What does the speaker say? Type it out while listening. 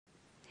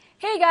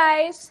Hey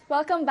guys!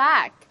 Welcome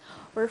back!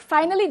 We're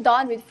finally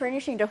done with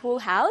furnishing the whole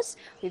house.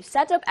 We've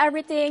set up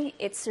everything,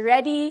 it's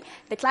ready.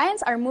 The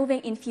clients are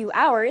moving in few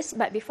hours,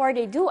 but before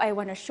they do, I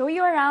want to show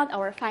you around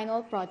our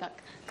final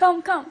product.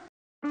 Come, come!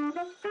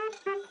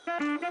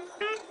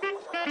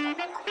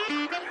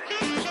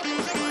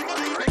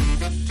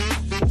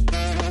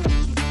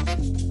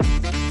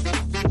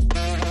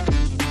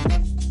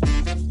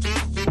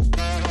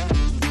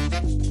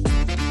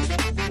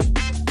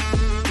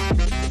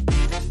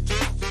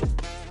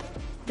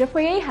 The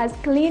foyer has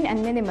clean and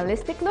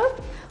minimalistic look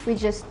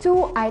with just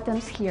 2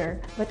 items here,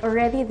 but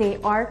already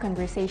they are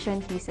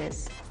conversation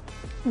pieces.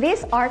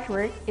 This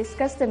artwork is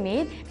custom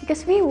made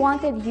because we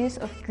wanted use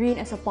of green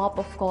as a pop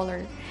of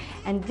color.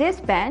 And this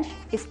bench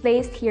is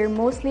placed here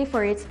mostly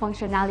for its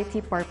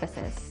functionality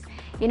purposes.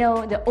 You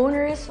know, the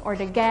owners or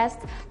the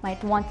guests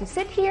might want to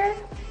sit here,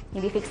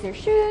 maybe fix their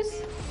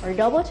shoes, or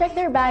double check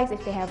their bags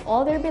if they have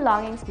all their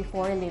belongings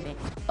before leaving.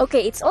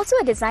 Okay, it's also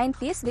a design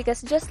piece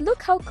because just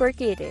look how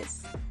quirky it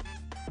is.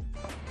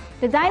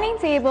 The dining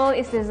table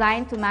is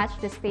designed to match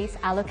the space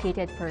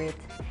allocated for it.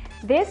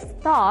 This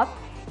top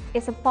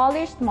is a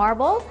polished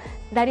marble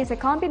that is a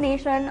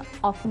combination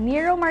of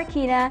Nero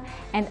Marquina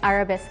and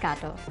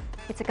Arabescato.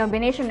 It's a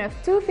combination of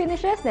 2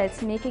 finishes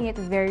that's making it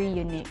very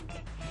unique.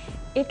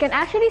 It can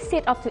actually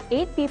sit up to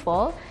 8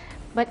 people,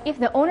 but if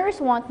the owners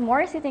want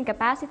more seating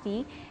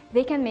capacity,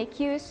 they can make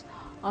use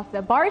of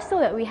the bar stool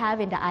that we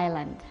have in the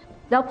island.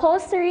 The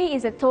upholstery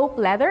is a taupe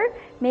leather,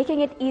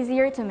 making it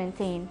easier to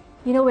maintain.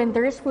 You know, when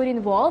there's food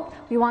involved,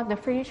 we want the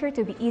furniture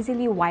to be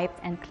easily wiped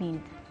and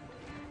cleaned.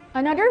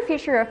 Another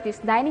feature of this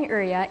dining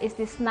area is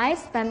this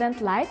nice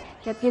pendant light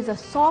that gives a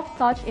soft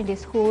touch in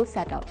this whole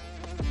setup.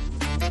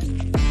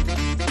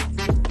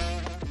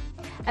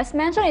 As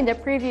mentioned in the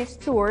previous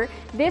tour,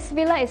 this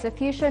villa is a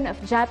fusion of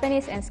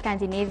Japanese and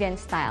Scandinavian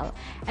style,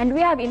 and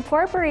we have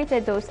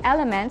incorporated those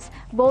elements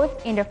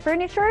both in the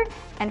furniture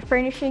and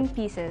furnishing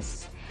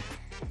pieces.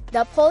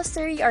 The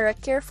upholstery are a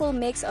careful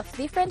mix of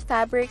different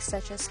fabrics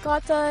such as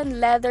cotton,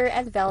 leather,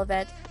 and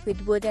velvet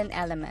with wooden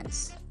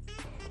elements.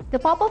 The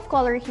pop of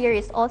color here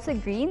is also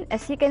green,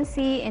 as you can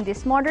see in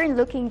this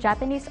modern-looking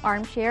Japanese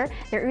armchair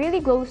that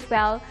really goes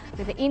well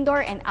with the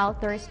indoor and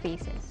outdoor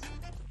spaces.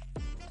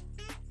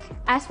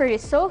 As for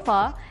this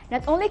sofa,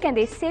 not only can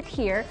they sit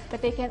here,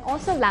 but they can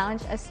also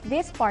lounge as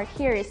this part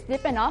here is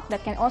deep enough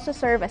that can also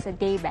serve as a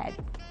day bed.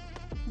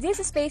 This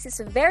space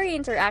is very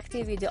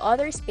interactive with the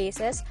other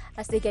spaces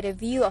as they get a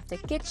view of the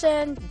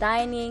kitchen,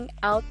 dining,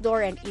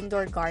 outdoor and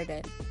indoor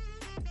garden.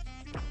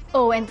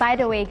 Oh, and by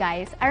the way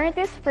guys, aren't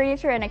these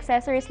furniture and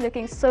accessories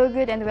looking so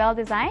good and well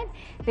designed?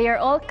 They are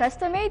all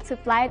custom made,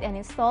 supplied and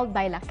installed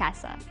by La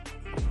Casa.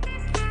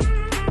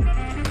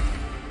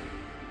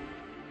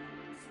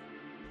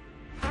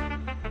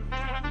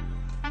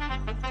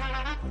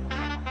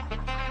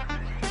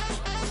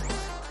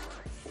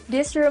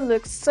 This room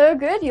looks so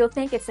good, you'll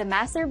think it's a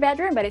master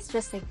bedroom, but it's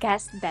just a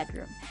guest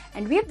bedroom.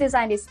 And we've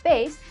designed this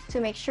space to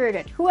make sure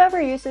that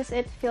whoever uses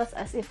it feels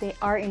as if they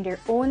are in their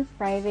own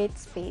private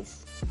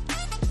space.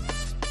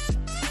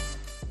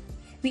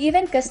 We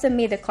even custom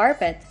made the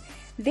carpet.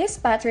 This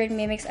pattern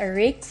mimics a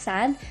raked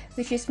sand,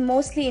 which is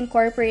mostly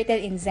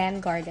incorporated in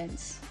Zen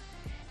gardens.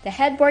 The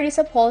headboard is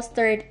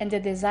upholstered and the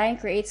design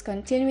creates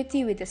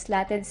continuity with the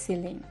slatted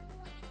ceiling.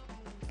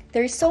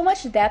 There is so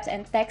much depth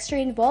and texture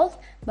involved,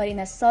 but in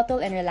a subtle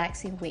and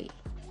relaxing way.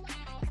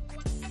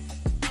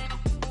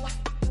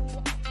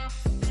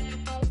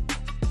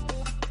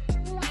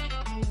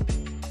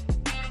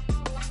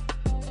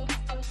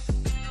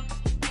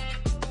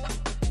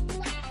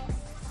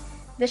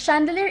 The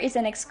chandelier is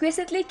an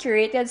exquisitely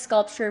curated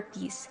sculpture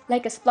piece,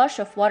 like a splash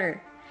of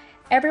water.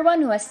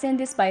 Everyone who has seen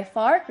this by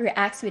far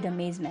reacts with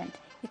amazement.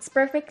 It's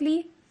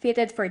perfectly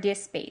fitted for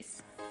this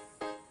space.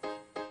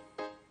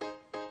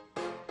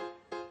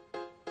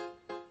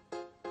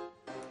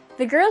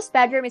 The girls'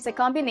 bedroom is a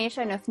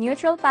combination of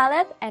neutral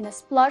palette and a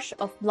splash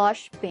of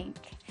blush pink.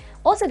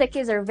 Also, the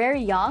kids are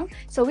very young,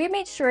 so we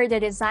made sure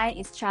the design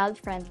is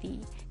child-friendly.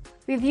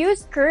 We've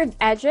used curved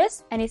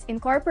edges and it's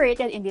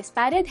incorporated in this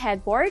padded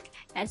headboard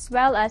as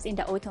well as in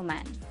the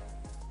ottoman.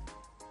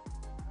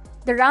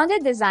 The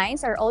rounded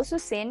designs are also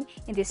seen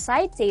in the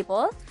side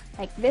table.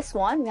 Like this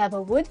one, we have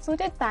a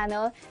wood-fluted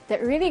panel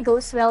that really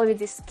goes well with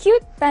this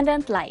cute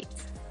pendant light.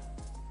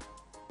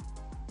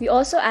 We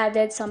also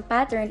added some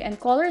patterned and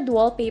colored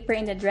wallpaper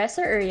in the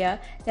dresser area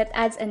that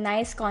adds a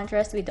nice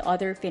contrast with the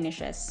other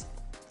finishes.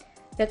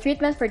 The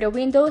treatment for the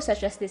windows,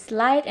 such as this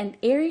light and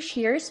airy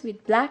sheers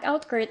with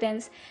blackout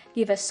curtains,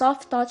 give a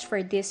soft touch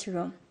for this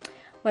room.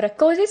 What a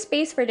cozy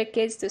space for the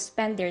kids to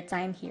spend their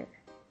time here.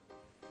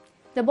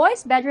 The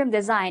boys' bedroom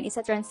design is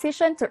a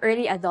transition to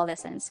early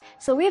adolescence,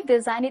 so we've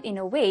designed it in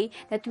a way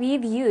that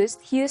we've used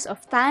hues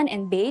of tan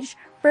and beige,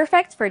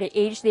 perfect for the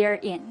age they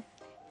are in.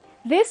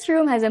 This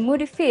room has a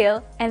moody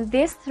feel, and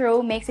this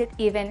throw makes it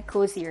even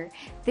cozier.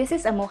 This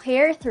is a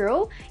mohair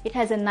throw. It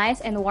has a nice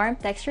and warm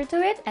texture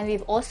to it, and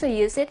we've also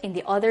used it in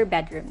the other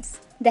bedrooms.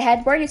 The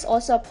headboard is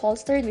also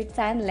upholstered with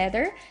tan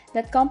leather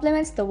that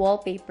complements the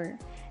wallpaper.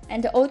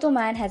 and the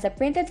ottoman has a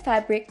printed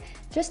fabric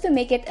just to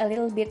make it a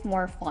little bit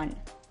more fun.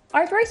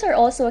 Artworks are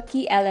also a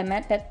key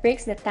element that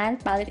breaks the tan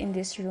palette in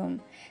this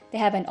room. They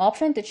have an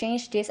option to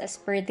change this as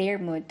per their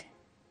mood.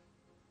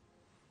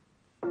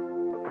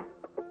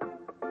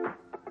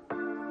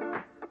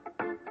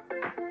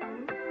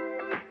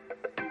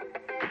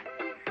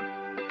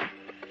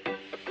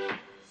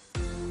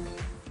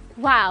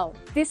 Wow,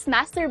 this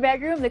master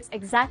bedroom looks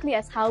exactly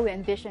as how we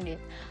envisioned it.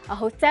 A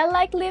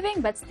hotel-like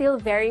living but still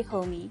very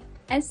homey.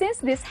 And since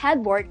this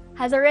headboard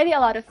has already a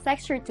lot of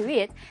texture to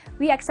it,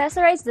 we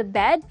accessorized the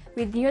bed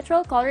with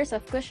neutral colors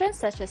of cushions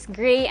such as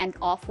gray and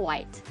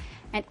off-white.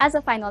 And as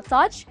a final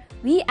touch,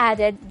 we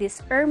added this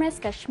Hermes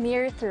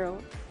cashmere throw.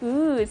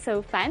 Ooh,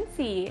 so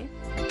fancy!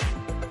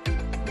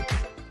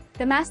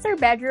 The master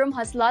bedroom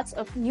has lots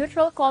of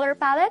neutral color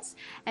palettes,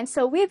 and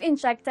so we've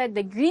injected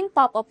the green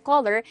pop-up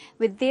color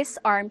with this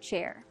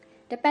armchair.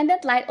 The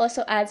pendant light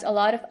also adds a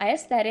lot of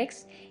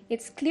aesthetics.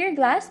 It's clear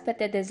glass, but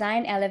the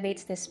design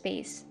elevates the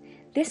space.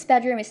 This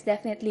bedroom is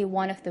definitely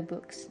one of the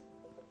books.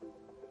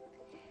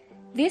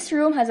 This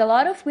room has a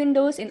lot of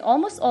windows in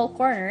almost all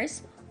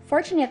corners.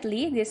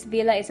 Fortunately, this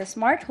villa is a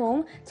smart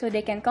home, so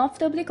they can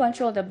comfortably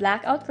control the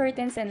blackout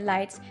curtains and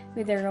lights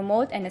with a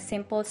remote and a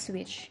simple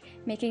switch,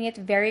 making it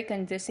very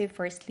conducive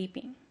for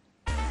sleeping.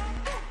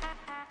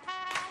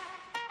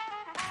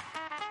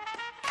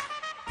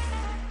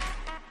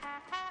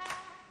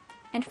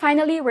 And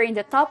finally, we're in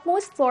the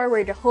topmost floor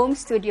where the home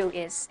studio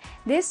is.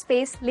 This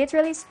space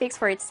literally speaks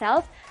for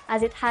itself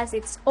as it has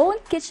its own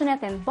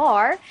kitchenette and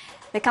bar.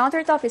 The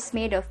countertop is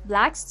made of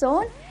black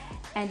stone,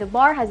 and the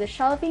bar has a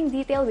shelving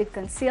detail with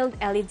concealed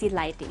LED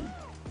lighting.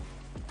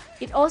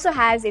 It also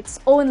has its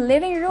own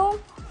living room,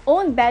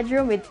 own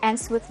bedroom with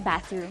ensuite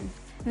bathroom.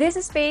 This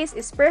space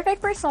is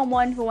perfect for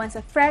someone who wants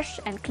a fresh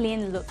and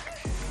clean look.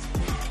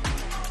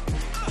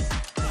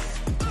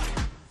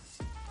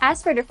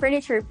 As for the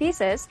furniture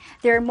pieces,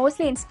 they are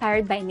mostly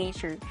inspired by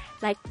nature,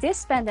 like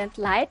this pendant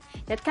light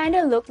that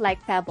kinda look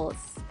like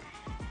pebbles.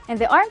 And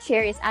the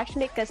armchair is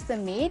actually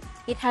custom made.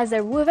 It has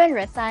a woven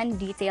rattan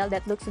detail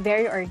that looks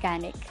very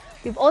organic.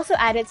 We've also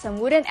added some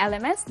wooden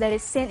elements that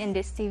is seen in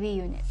this TV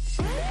unit.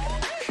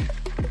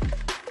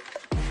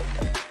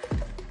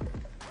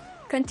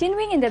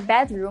 Continuing in the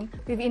bedroom,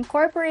 we've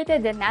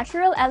incorporated the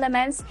natural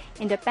elements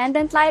in the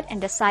pendant light and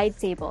the side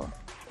table.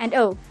 And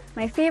oh,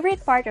 my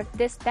favorite part of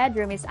this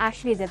bedroom is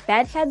actually the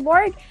bed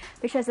headboard,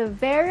 which has a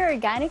very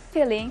organic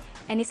feeling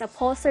and is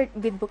upholstered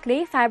with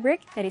boucle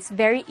fabric that is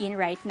very in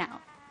right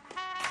now.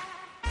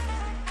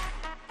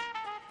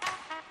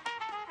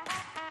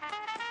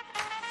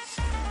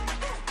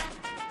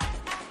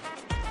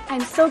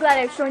 I'm so glad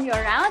I've shown you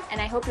around,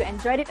 and I hope you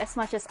enjoyed it as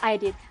much as I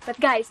did. But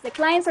guys, the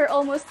clients are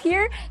almost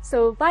here,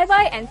 so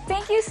bye-bye and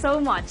thank you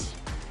so much!